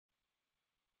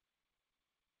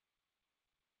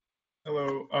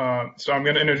Hello. So I'm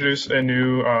going to introduce a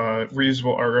new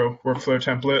reusable Argo workflow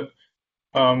template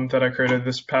that I created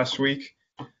this past week.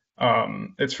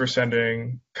 It's for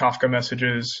sending Kafka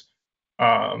messages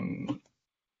um,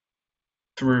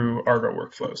 through Argo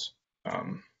workflows.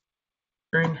 Um,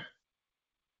 Green.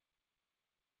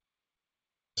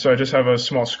 So I just have a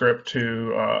small script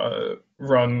to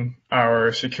run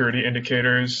our security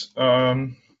indicators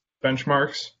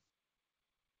benchmarks.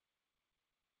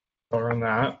 I'll run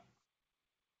that.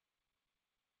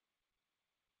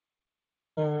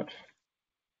 Uh,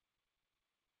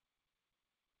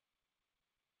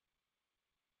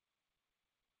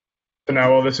 So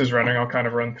now while this is running, I'll kind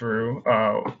of run through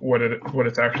what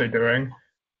it's actually doing.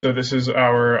 So this is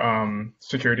our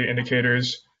security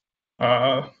indicators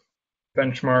uh,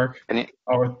 benchmark. Can you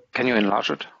I'll, can you enlarge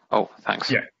it? Oh, thanks.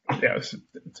 yeah, yeah, it's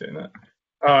doing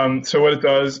that. So what it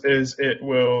does is it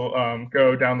will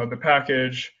go download the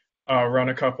package, run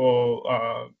a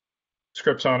couple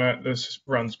scripts on it. This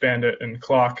runs Bandit and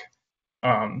Clock.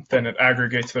 Then it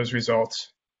aggregates those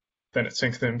results. Then it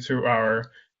syncs them to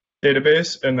our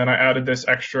database, and then I added this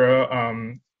extra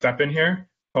step in here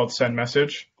called send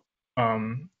message.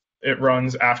 It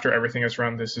runs after everything is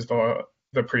run. This is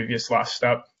the previous last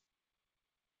step.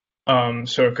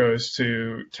 So it goes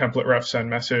to template ref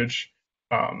send message,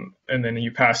 and then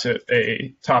you pass it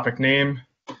a topic name,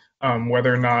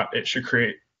 whether or not it should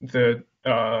create the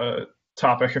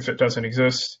topic if it doesn't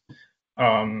exist,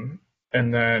 and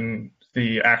then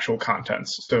the actual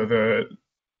contents. So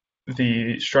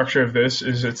the structure of this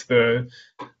is it's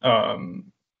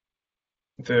um,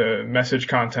 the message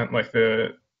content, like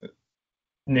the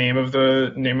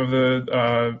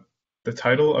the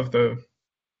title of the,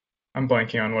 I'm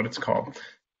blanking on what it's called,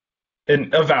 in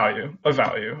a value.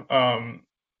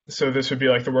 So this would be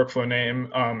like the workflow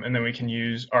name, and then we can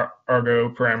use Argo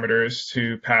parameters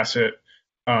to pass it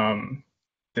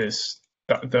this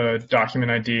the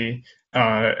document ID,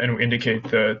 and we indicate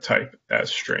the type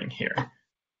as string here.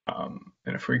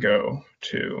 And if we go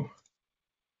to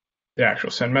the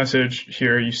actual send message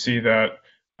here, you see that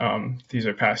these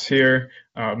are passed here,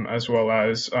 as well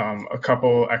as a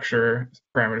couple extra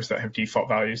parameters that have default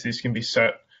values. These can be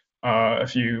set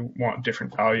if you want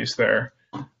different values there.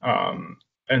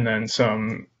 And then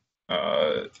some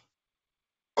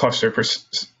cluster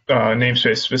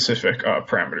namespace specific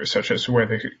parameters, such as where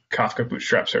the Kafka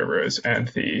Bootstrap server is and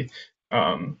the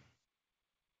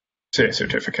say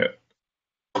certificate.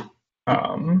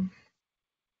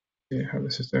 See how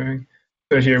this is doing.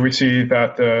 So here we see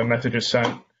that the message is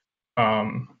sent,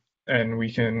 and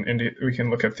we can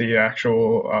look at the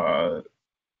actual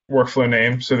workflow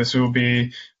name. So this will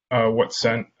be what's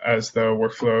sent as the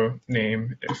workflow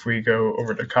name if we go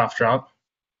over to cough drop.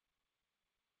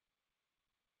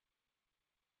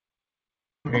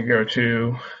 We go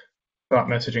to thought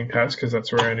messaging test because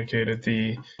that's where I indicated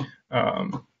the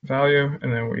value,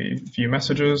 and then we view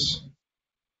messages.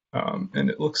 And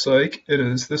it looks like it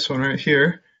is this one right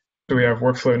here. So we have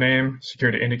workflow name,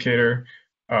 security indicator,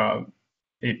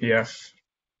 APF,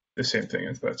 the same thing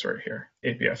as that's right here,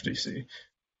 APF DC.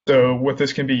 So what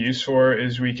this can be used for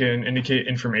is we can indicate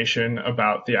information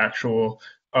about the actual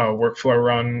workflow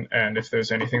run, and if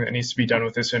there's anything that needs to be done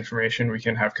with this information, we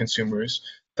can have consumers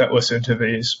that listen to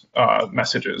these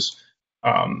messages.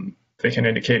 They can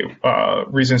indicate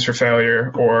reasons for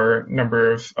failure or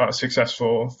number of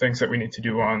successful things that we need to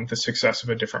do on the success of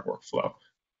a different workflow.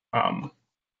 Um,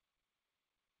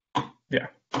 yeah,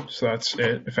 so that's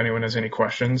it. If anyone has any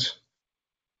questions.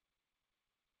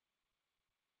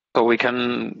 So we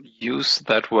can use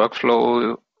that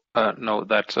workflow,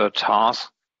 that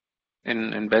task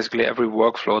in basically every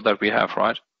workflow that we have,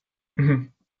 right? Mm-hmm.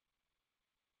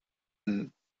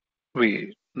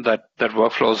 That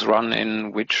workflows run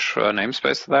in which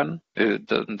namespace then?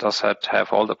 Does that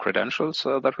have all the credentials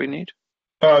that we need?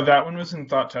 That one was in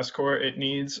Thought Test Core. It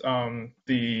needs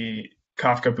the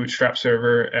Kafka Bootstrap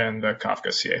server and the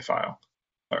Kafka CA file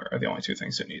are the only two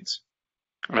things it needs.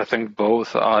 I think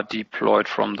both are deployed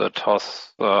from the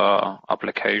Thoth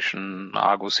application,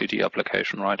 Argo CD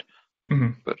application, right?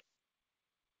 Mm-hmm. Good.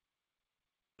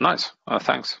 Nice.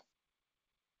 Thanks.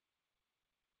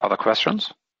 Other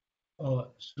questions?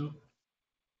 So,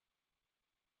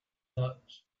 uh,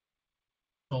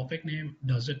 topic name,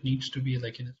 does it needs to be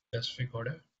like in a specific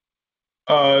order?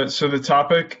 So the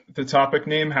topic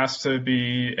name has to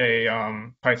be a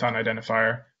Python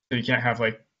identifier. So you can't have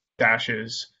like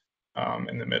dashes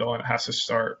in the middle, and it has to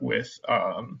start with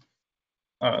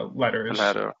letters. A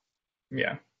letter.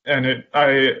 Yeah, and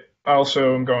I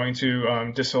also am going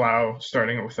to disallow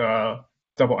starting with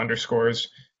double underscores.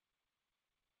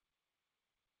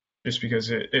 just because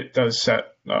it does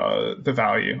set the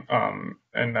value,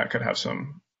 and that could have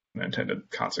some unintended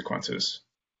consequences.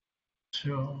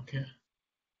 Sure. Okay.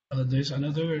 There's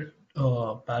another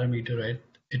parameter, right?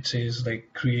 It says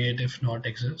like create if not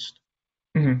exist.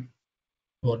 Mhm.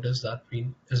 What does that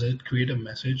mean? Is it create a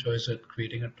message or is it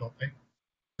creating a topic?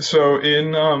 So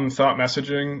in thought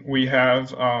messaging, we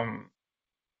have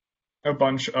a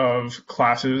bunch of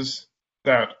classes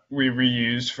that we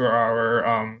reuse for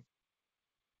our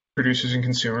producers and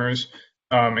consumers.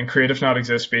 And create if not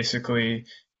exist basically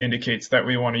indicates that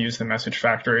we want to use the message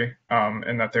factory,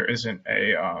 and that there isn't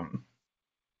a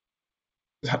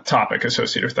topic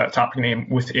associated with that topic name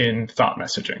within thought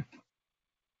messaging.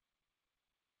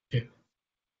 Okay.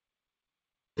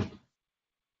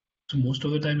 So most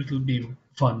of the time it will be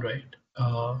one, right?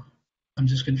 I'm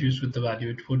just confused with the value.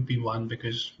 It would be one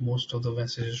because most of the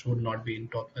messages would not be in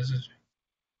top messaging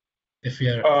if we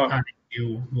are Uh, adding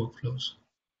new workflows.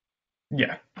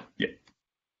 yeah, yeah.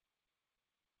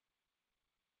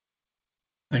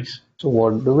 Thanks. So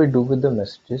what do we do with the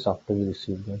messages after we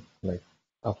receive them, like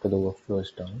after the workflow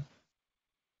is done?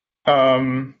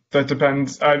 That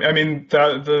depends. I mean,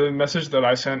 the message that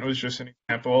I sent was just an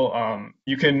example.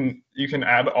 You can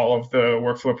add all of the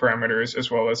workflow parameters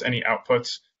as well as any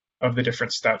outputs of the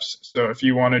different steps. So if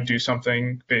you want to do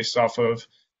something based off of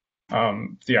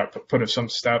the output of some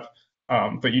step,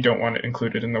 but you don't want it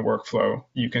included in the workflow,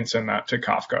 you can send that to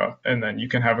Kafka, and then you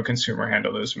can have a consumer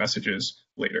handle those messages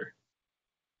later.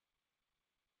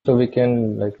 So we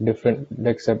can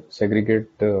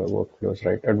segregate the workflows,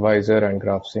 right? Advisor and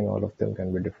GraphSync, all of them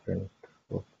can be different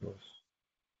workflows.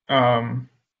 I'm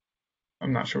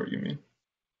not sure what you mean.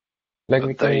 Like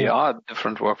we They can, are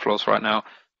different workflows right now.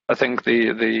 I think the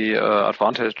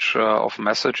advantage of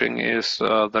messaging is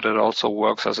that it also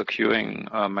works as a queuing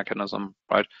mechanism,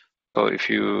 right? So if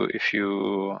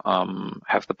you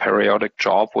have the periodic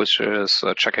job, which is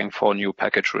checking for new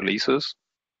package releases,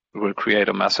 it will create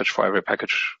a message for every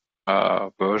package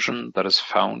version that is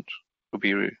found to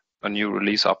be a new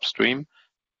release upstream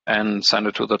and send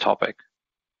it to the topic.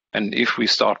 And if we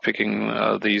start picking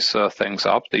these things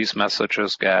up, these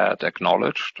messages get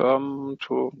acknowledged to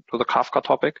the Kafka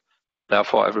topic.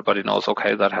 Therefore, everybody knows,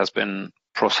 okay, that has been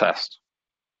processed.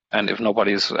 And if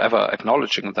nobody's ever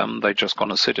acknowledging them, they're just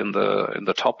going to sit in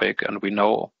the topic, and we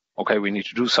know, okay, we need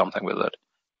to do something with it.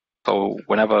 So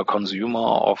whenever a consumer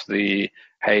of the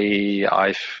 "Hey,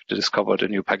 I've discovered a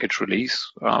new package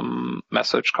release"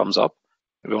 message comes up,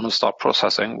 we want to start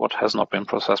processing what has not been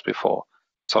processed before.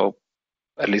 So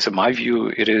at least in my view,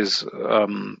 it is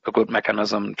a good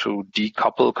mechanism to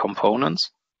decouple components,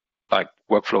 like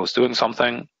workflow is doing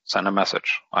something, send a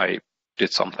message, I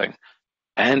did something.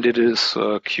 And it is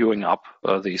queuing up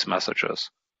these messages.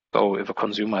 So if a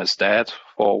consumer is dead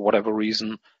for whatever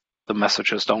reason, the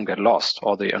messages don't get lost,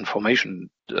 or the information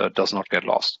does not get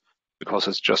lost, because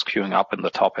it's just queuing up in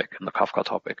the topic, in the Kafka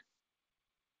topic.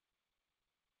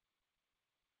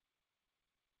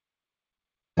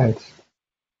 thanks.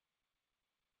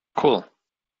 Cool.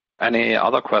 Any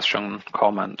other question,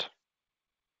 comment?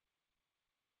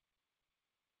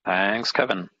 Thanks,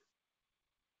 Kevin.